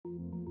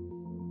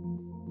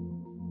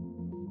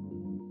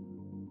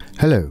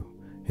Hello,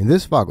 in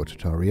this WAGO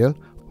tutorial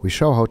we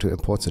show how to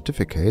import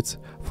certificates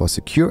for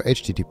secure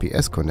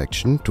HTTPS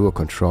connection to a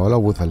controller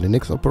with a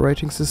Linux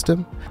operating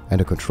system and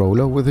a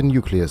controller with a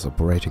Nucleus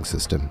operating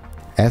system.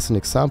 As an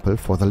example,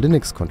 for the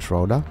Linux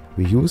controller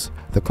we use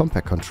the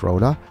compact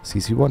controller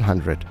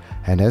CC100,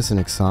 and as an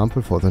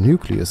example for the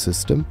Nucleus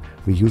system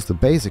we use the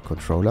basic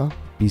controller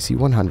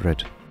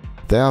BC100.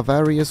 There are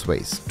various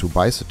ways to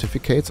buy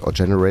certificates or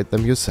generate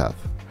them yourself.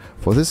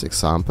 For this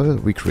example,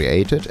 we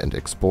created and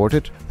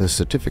exported the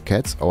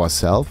certificates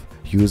ourselves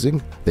using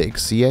the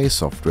XCA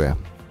software.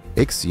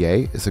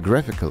 XCA is a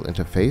graphical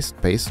interface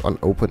based on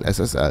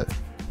OpenSSL.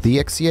 The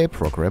XCA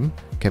program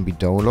can be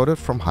downloaded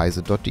from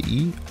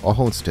heise.de or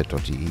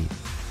homestead.de,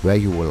 where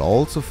you will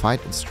also find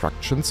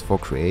instructions for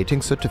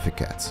creating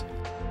certificates.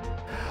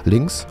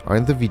 Links are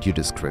in the video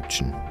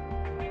description.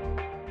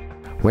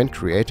 When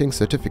creating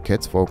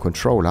certificates for a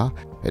controller,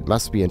 it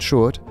must be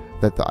ensured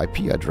that the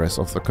IP address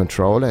of the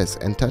controller is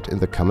entered in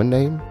the common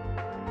name,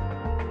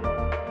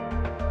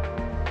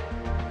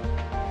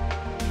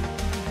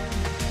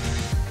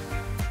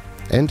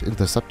 and in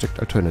the subject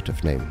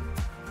alternative name.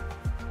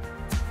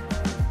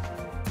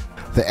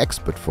 The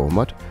export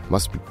format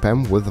must be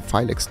PEM with the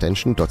file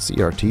extension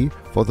 .crt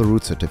for the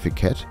root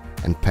certificate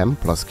and PEM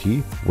plus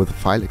key with the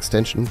file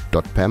extension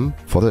 .pem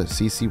for the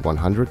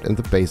CC100 in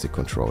the basic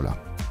controller.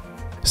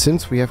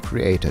 Since we have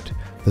created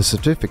the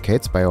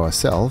certificates by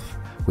ourselves,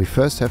 we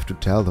first have to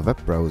tell the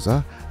web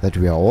browser that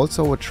we are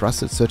also a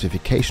trusted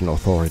certification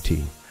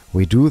authority.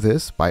 We do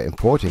this by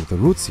importing the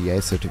root CA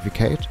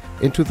certificate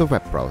into the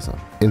web browser.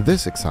 In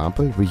this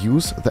example we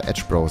use the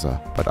Edge browser,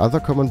 but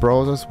other common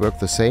browsers work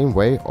the same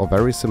way or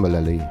very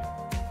similarly.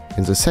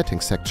 In the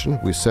settings section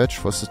we search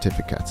for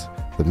certificates.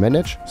 The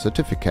Manage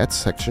Certificates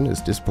section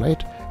is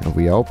displayed and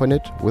we open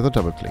it with a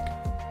double click.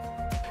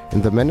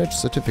 In the Manage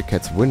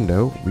Certificates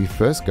window we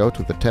first go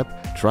to the tab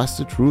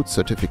Trusted Root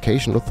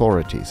Certification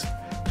Authorities.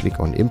 Click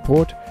on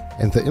Import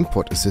and the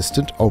Import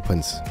Assistant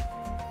opens.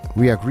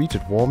 We are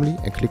greeted warmly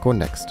and click on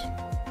Next.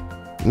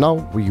 Now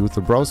we use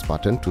the Browse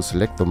button to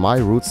select the My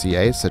Root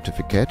CA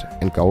certificate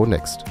and go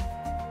Next.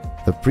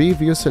 The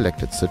previous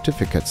selected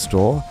certificate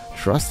store,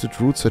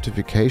 Trusted Root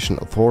Certification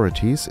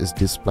Authorities, is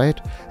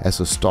displayed as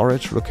a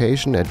storage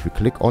location and we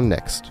click on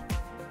Next.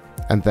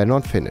 And then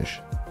on Finish.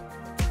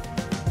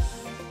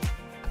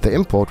 The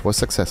import was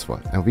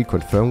successful and we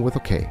confirm with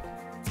OK.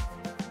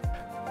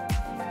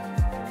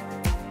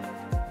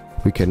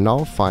 We can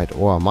now find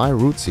our My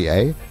Root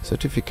CA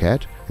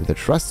certificate in the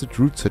Trusted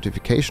Root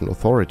Certification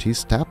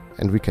Authorities tab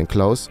and we can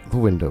close the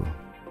window.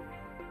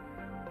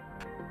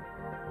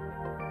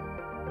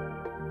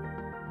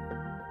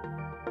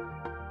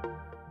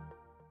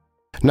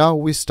 Now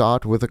we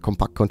start with the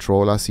compact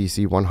controller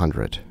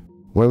CC100.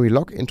 When we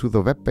log into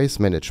the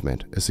web-based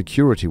management, a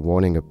security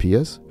warning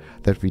appears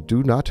that we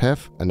do not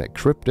have an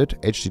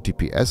encrypted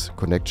HTTPS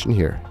connection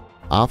here.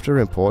 After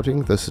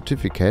importing the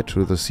certificate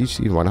to the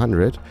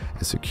CC100,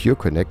 a secure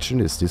connection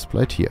is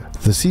displayed here.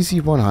 The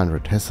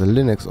CC100 has a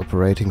Linux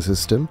operating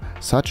system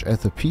such as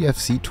the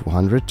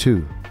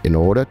PFC202. In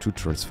order to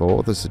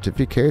transfer the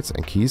certificates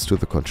and keys to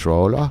the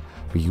controller,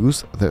 we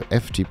use the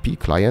FTP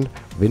client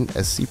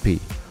WinSCP.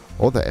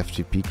 Other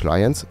FTP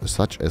clients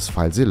such as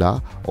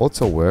FileZilla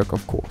also work,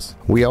 of course.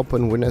 We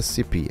open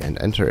WinSCP and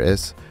enter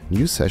as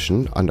new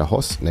session under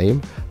host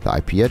name the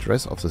IP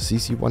address of the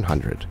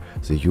CC100,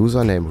 the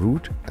username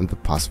root and the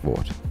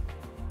password.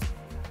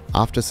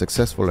 After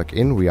successful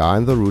login we are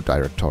in the root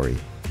directory.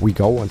 We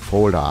go one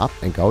folder up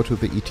and go to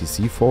the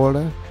etc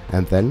folder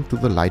and then to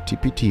the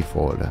lighttpt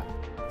folder.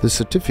 The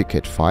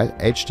certificate file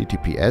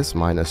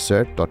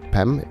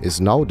https-cert.pem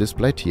is now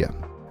displayed here.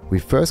 We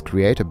first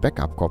create a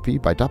backup copy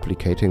by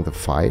duplicating the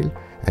file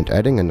and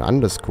adding an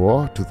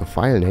underscore to the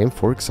file name,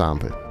 for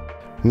example.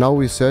 Now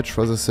we search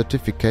for the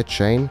certificate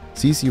chain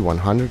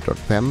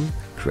cc100.pem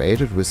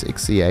created with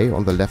XCA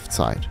on the left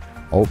side.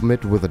 Open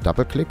it with a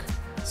double click,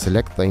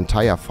 select the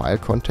entire file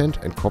content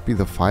and copy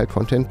the file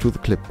content to the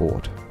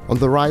clipboard. On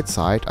the right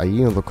side,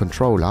 i.e. on the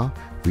controller,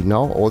 we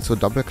now also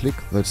double click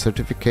the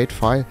certificate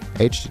file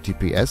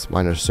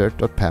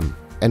https-cert.pem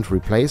and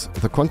replace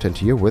the content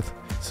here with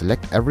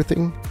select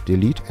everything,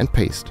 delete and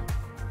paste.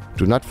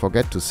 Do not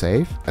forget to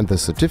save and the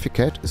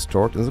certificate is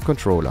stored in the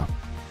controller.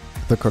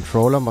 The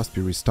controller must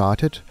be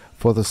restarted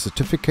for the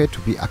certificate to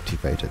be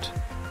activated.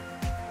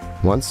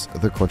 Once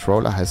the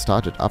controller has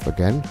started up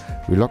again,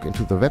 we log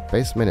into the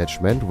web-based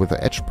management with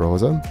the Edge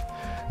browser.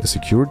 A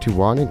security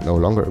warning no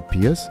longer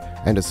appears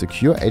and a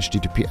secure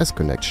HTTPS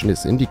connection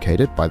is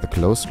indicated by the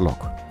closed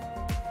log.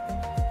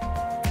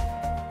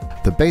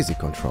 The basic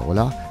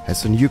controller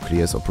has a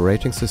Nucleus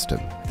operating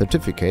system.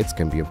 Certificates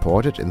can be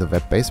imported in the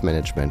web-based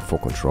management for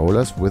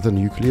controllers with a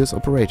Nucleus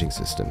operating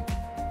system.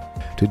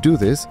 To do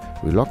this,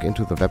 we log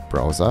into the web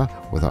browser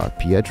with our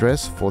IP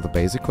address for the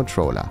basic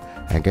controller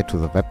and get to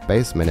the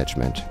web-based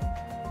management.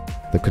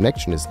 The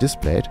connection is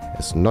displayed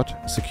as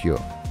not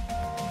secure.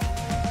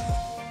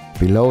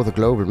 Below the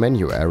global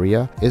menu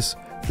area is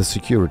the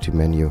security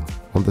menu.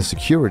 On the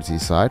security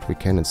side we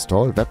can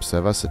install web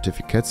server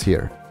certificates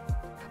here.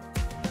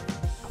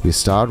 We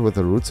start with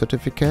the root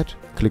certificate,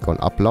 click on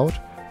Upload,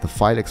 the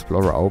File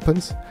Explorer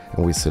opens,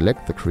 and we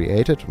select the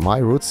created My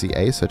Root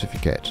CA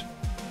certificate.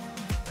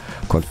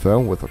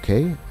 Confirm with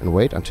OK and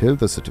wait until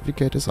the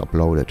certificate is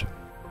uploaded.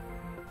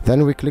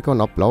 Then we click on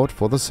Upload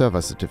for the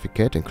server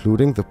certificate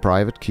including the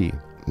private key.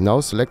 Now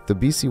select the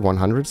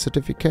BC100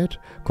 certificate,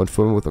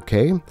 confirm with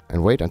OK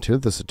and wait until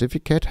the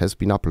certificate has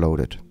been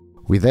uploaded.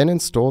 We then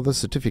install the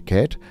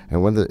certificate,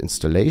 and when the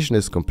installation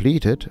is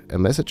completed, a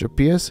message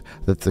appears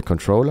that the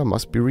controller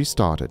must be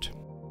restarted.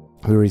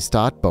 We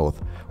restart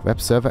both web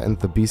server and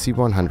the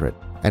BC100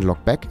 and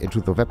log back into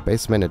the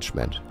web-based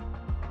management.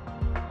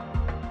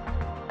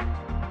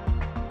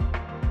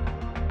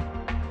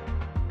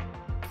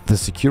 The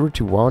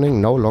security warning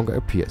no longer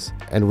appears,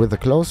 and with the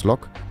close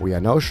log, we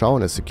are now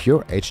shown a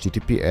secure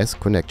HTTPS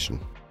connection.